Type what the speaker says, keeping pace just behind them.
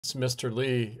It's Mr.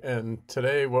 Lee, and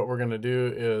today what we're going to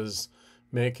do is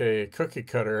make a cookie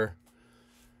cutter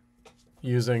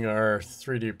using our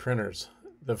 3D printers.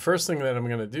 The first thing that I'm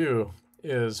going to do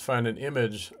is find an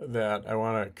image that I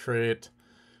want to create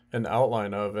an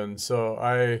outline of, and so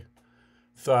I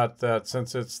thought that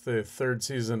since it's the third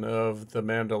season of The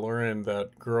Mandalorian,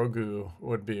 that Grogu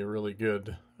would be a really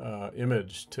good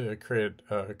image to create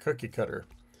a cookie cutter.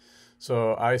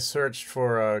 So I searched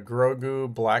for a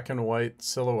Grogu black and white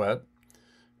silhouette,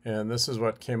 and this is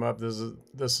what came up. This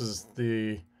is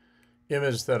the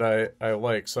image that I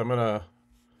like. So I'm gonna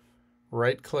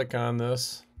right click on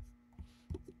this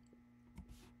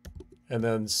and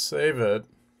then save it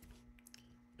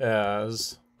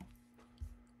as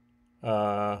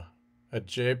a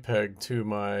JPEG to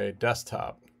my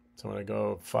desktop. So I'm gonna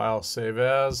go File, Save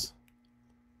As,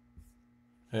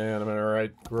 and I'm gonna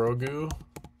write Grogu,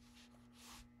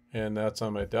 and that's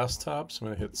on my desktop. So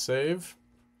I'm gonna hit Save.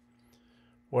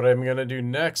 What I'm going to do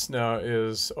next now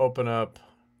is open up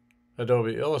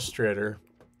Adobe Illustrator,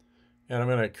 and I'm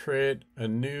going to create a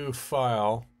new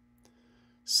file.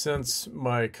 Since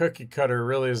my cookie cutter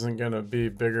really isn't going to be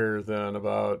bigger than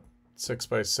about 6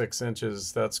 by 6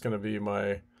 inches, that's going to be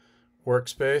my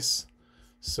workspace.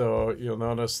 So you'll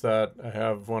notice that I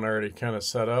have one already kind of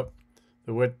set up.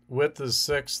 The width is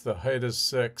 6, the height is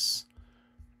 6,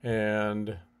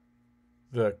 and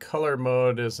the color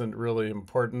mode isn't really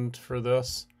important for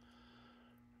this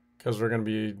because we're going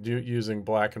to be using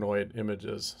black and white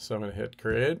images. So I'm going to hit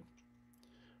create.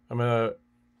 I'm going to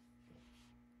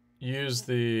use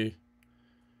the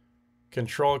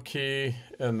control key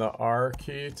and the R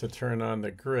key to turn on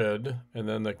the grid, and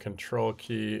then the control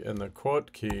key and the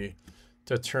quote key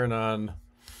to turn on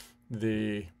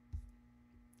the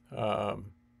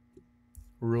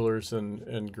rulers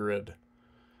and grid.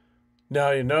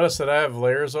 Now you notice that I have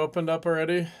layers opened up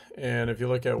already, and if you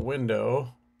look at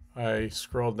window, I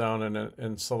scrolled down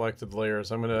and selected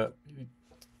layers. I'm going to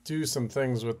do some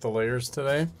things with the layers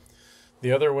today.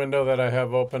 The other window that I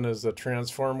have open is the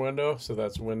transform window, so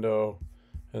that's window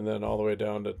and then all the way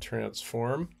down to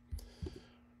transform.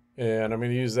 And I'm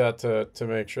going to use that to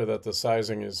make sure that the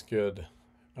sizing is good.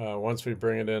 Once we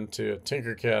bring it into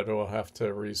Tinkercad, we'll have to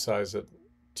resize it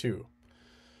too.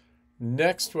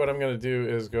 Next, what I'm going to do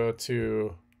is go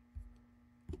to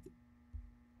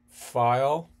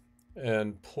File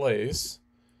and Place,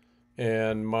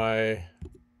 and my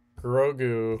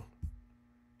Grogu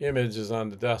image is on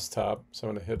the desktop. So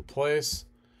I'm going to hit Place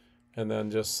and then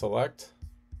just select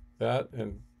that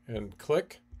and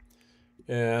click.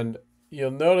 And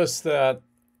you'll notice that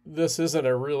this isn't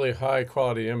a really high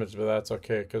quality image, but that's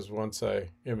okay because once I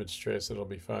image trace, it'll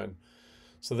be fine.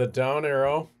 So the down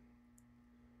arrow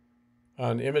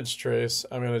on image trace,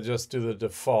 I'm going to just do the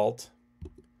default,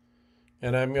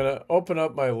 and I'm going to open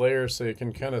up my layer so you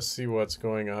can kind of see what's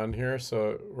going on here.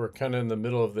 So we're kind of in the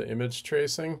middle of the image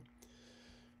tracing.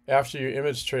 After you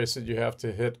image trace it, you have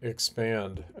to hit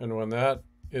expand, and when that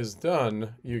is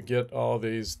done, you get all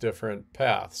these different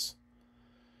paths.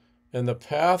 And the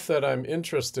path that I'm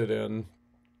interested in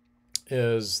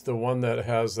is the one that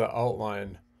has the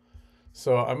outline.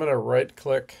 So I'm going to right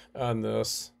click on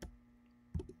this,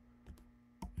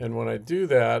 and when I do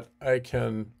that, I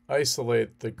can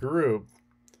isolate the group,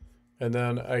 and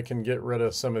then I can get rid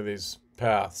of some of these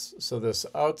paths. So this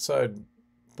outside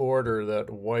border, that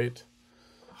white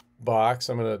box,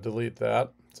 I'm going to delete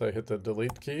that. So I hit the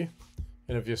delete key.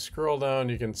 And if you scroll down,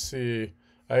 you can see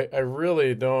I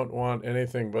really don't want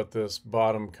anything but this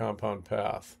bottom compound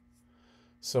path.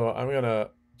 So I'm going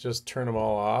to just turn them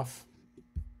all off.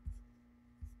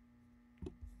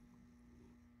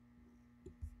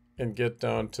 And get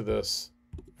down to this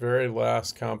very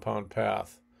last compound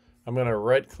path. I'm going to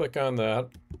right click on that,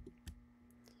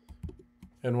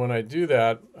 and when I do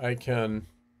that, I can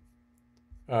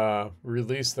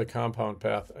release the compound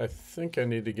path. I think I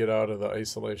need to get out of the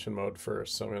isolation mode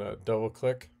first, so I'm going to double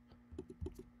click.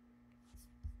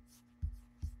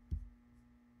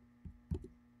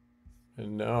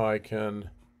 And now I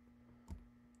can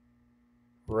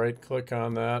right click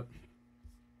on that.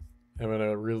 I'm going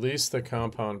to release the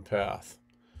compound path.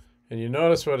 And you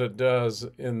notice what it does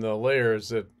in the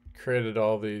layers, it created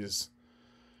all these,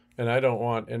 and I don't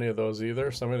want any of those either,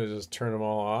 so I'm going to just turn them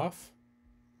all off.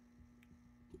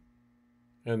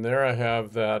 And there I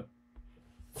have that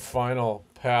final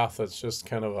path that's just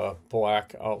kind of a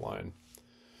black outline.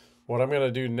 What I'm going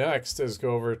to do next is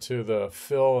go over to the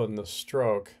fill and the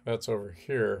stroke. That's over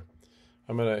here.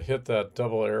 I'm going to hit that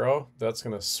double arrow. That's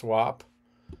going to swap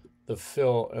the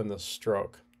fill and the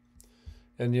stroke.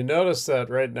 And you notice that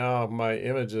right now my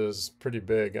image is pretty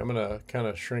big. I'm going to kind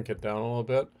of shrink it down a little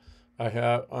bit. I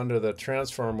have under the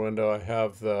transform window, I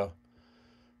have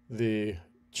the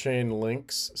chain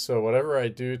links. So whatever I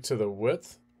do to the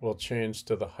width will change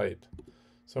to the height.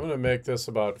 So I'm going to make this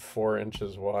about 4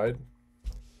 inches wide,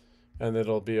 and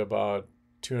it'll be about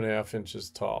 2.5 inches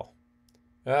tall.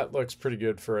 That looks pretty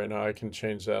good for right now. I can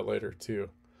change that later too.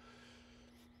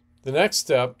 The next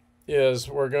step is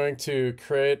we're going to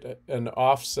create an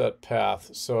offset path.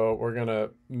 So we're going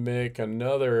to make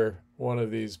another one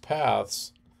of these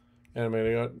paths, and I'm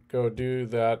going to go do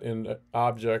that in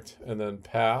Object and then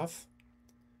Path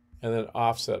and then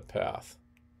Offset Path.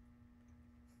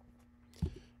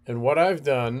 And what I've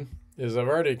done is I've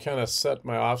already kind of set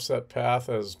my offset path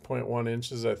as 0.1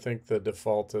 inches. I think the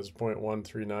default is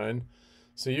 0.139.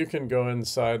 So you can go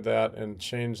inside that and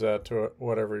change that to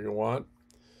whatever you want.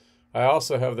 I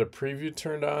also have the preview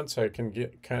turned on so I can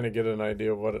kind of get an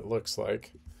idea of what it looks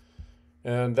like.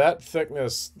 And that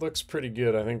thickness looks pretty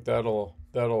good. I think that'll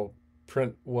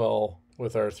print well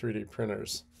with our 3D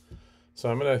printers. So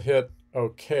I'm going to hit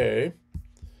OK.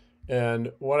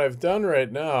 And what I've done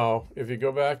right now, if you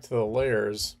go back to the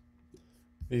layers,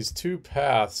 these two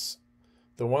paths,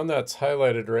 the one that's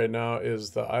highlighted right now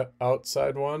is the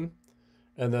outside one,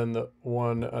 and then the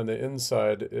one on the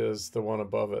inside is the one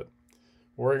above it.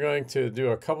 We're going to do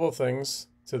a couple of things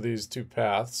to these two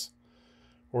paths.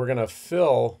 We're going to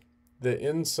fill the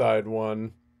inside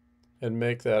one and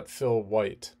make that fill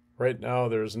white. Right now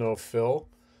there's no fill,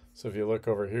 so if you look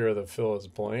over here, the fill is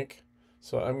blank.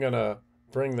 So I'm going to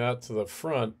bring that to the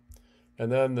front,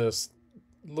 and then this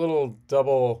little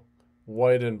double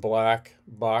white and black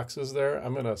boxes there,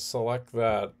 I'm going to select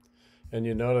that, and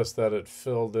you notice that it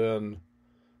filled in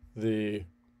the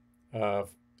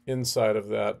inside of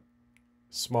that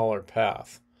smaller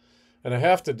path. And I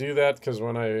have to do that because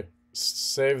when I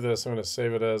save this, I'm going to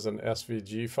save it as an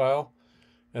SVG file,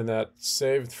 and that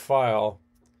saved file,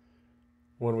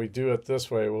 when we do it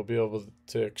this way, we'll be able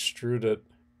to extrude it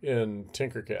in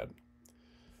Tinkercad.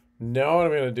 Now what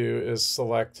I'm going to do is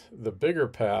select the bigger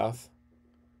path,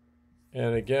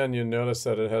 and again you notice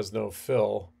that it has no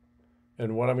fill,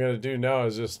 and what I'm going to do now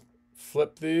is just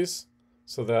flip these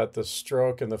so that the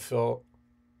stroke and the fill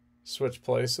switch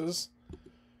places,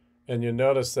 and you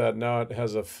notice that now it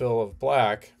has a fill of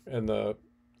black and the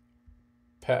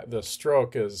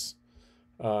stroke is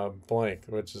blank,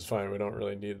 which is fine. We don't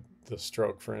really need the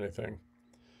stroke for anything,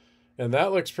 and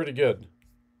that looks pretty good.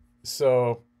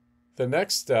 So the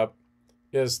next step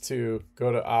is to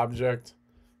go to Object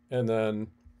and then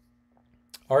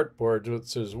Artboard,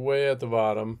 which is way at the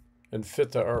bottom, and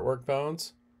fit to artwork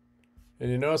bounds.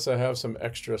 And you notice I have some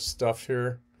extra stuff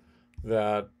here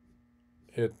that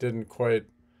it didn't quite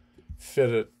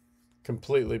fit it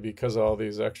completely because of all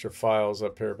these extra files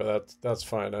up here, but that's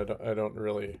fine. I don't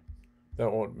really,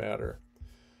 that won't matter.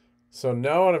 So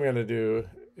now what I'm going to do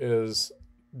is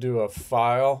do a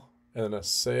File and a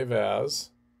Save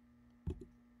As,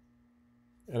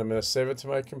 and I'm going to save it to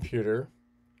my computer.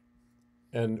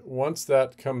 And once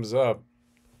that comes up,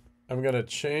 I'm going to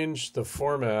change the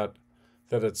format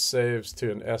that it saves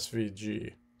to an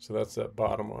SVG. So that's that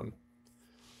bottom one.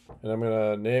 And I'm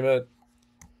going to name it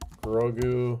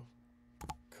Grogu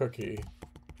Cookie,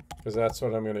 because that's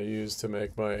what I'm going to use to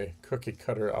make my cookie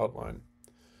cutter outline.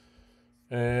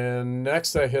 And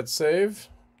next I hit save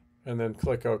and then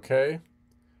click OK,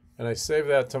 and I save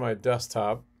that to my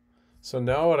desktop. So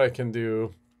now what I can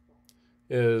do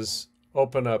is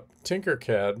open up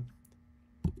Tinkercad,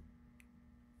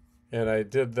 and I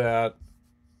did that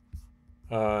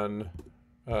on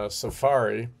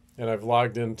Safari, and I've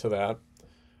logged into that.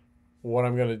 What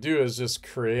I'm going to do is just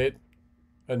create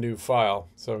a new file.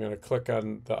 So I'm going to click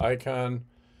on the icon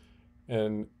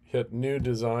and hit New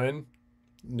Design,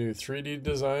 New 3D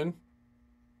Design.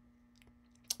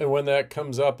 And when that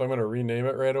comes up, I'm going to rename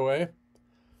it right away.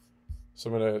 So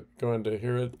I'm going to go into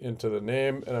here, into the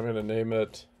name, and I'm going to name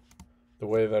it the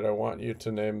way that I want you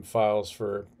to name files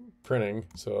for printing.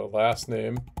 So last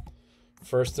name,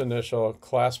 first initial,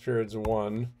 class periods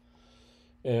 1,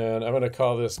 and I'm going to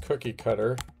call this Cookie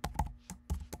Cutter.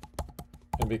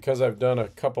 And because I've done a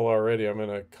couple already, I'm going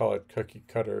to call it Cookie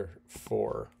Cutter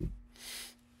 4.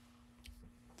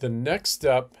 The next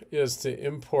step is to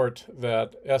import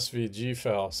that SVG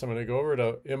file. So I'm going to go over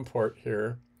to Import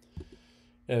here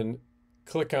and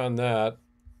click on that,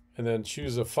 and then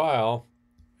choose a file.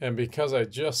 And because I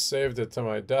just saved it to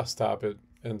my desktop,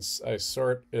 and I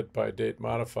sort it by date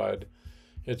modified,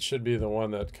 it should be the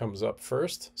one that comes up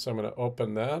first. So I'm going to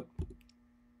open that.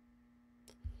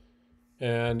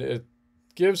 And it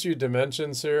gives you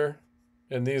dimensions here,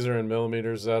 and these are in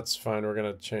millimeters. That's fine. We're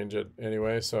going to change it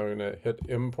anyway. So I'm going to hit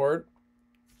Import.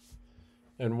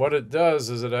 And what it does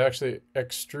is it actually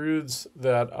extrudes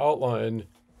that outline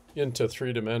into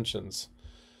 3 dimensions.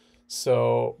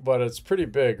 So, but it's pretty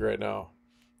big right now.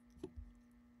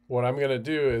 What I'm going to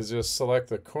do is just select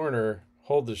the corner,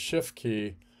 hold the shift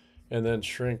key, and then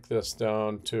shrink this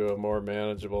down to a more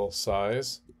manageable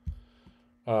size.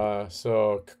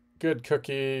 So good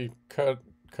cookie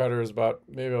cutter is about,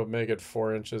 maybe I'll make it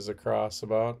 4 inches across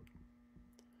about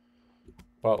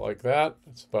like that.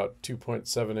 It's about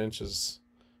 2.7 inches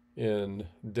in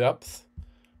depth.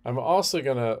 I'm also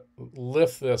going to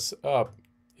lift this up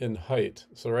in height.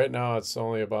 So right now it's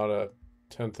only about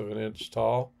 1/10 of an inch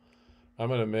tall. I'm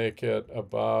going to make it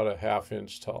about 1/2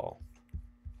 inch tall.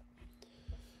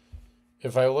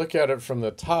 If I look at it from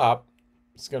the top,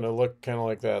 it's going to look kind of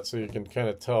like that. So you can kind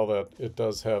of tell that it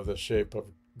does have the shape of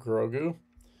Grogu.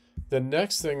 The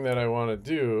next thing that I want to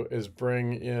do is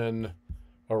bring in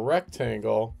a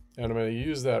rectangle, and I'm going to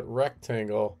use that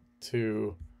rectangle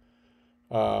to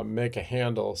make a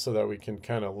handle so that we can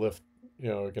kind of lift,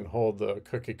 we can hold the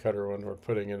cookie cutter when we're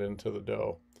putting it into the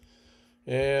dough.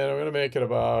 And I'm going to make it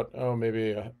about,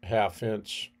 maybe 1/2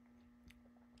 inch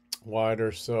wide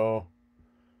or so.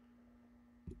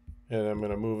 And I'm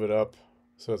going to move it up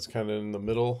so it's kind of in the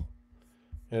middle.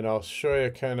 And I'll show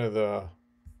you kind of the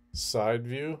side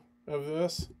view of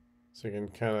this, so you can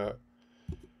kind of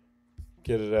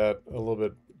get it at a little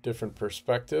bit different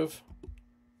perspective.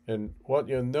 And what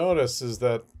you'll notice is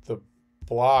that the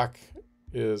block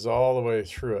is all the way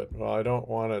through it. Well, I don't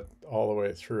want it all the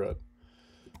way through it.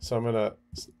 So I'm going to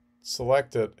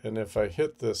select it, and if I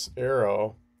hit this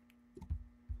arrow,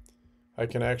 I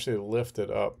can actually lift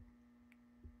it up.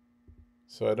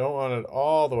 So I don't want it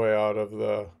all the way out of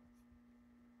the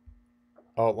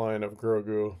outline of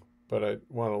Grogu, but I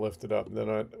want to lift it up. And then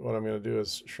what I'm going to do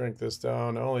is shrink this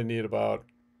down. I only need about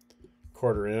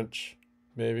 1/4 inch,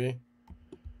 maybe.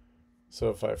 So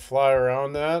if I fly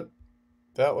around that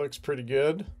looks pretty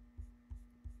good.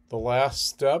 The last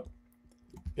step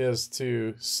is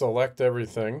to select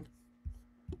everything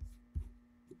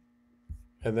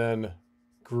and then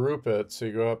group it. So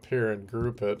you go up here and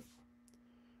group it.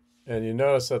 And you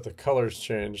notice that the colors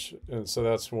change. And so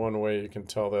that's one way you can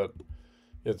tell that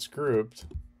it's grouped.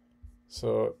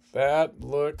 So that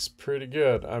looks pretty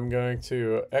good. I'm going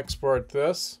to export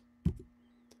this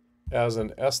as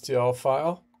an STL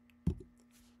file,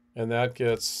 and that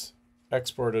gets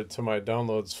exported to my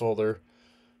downloads folder.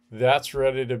 That's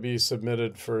ready to be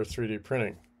submitted for 3D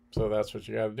printing. So that's what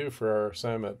you got to do for our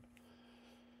assignment.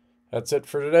 That's it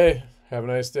for today. Have a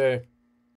nice day.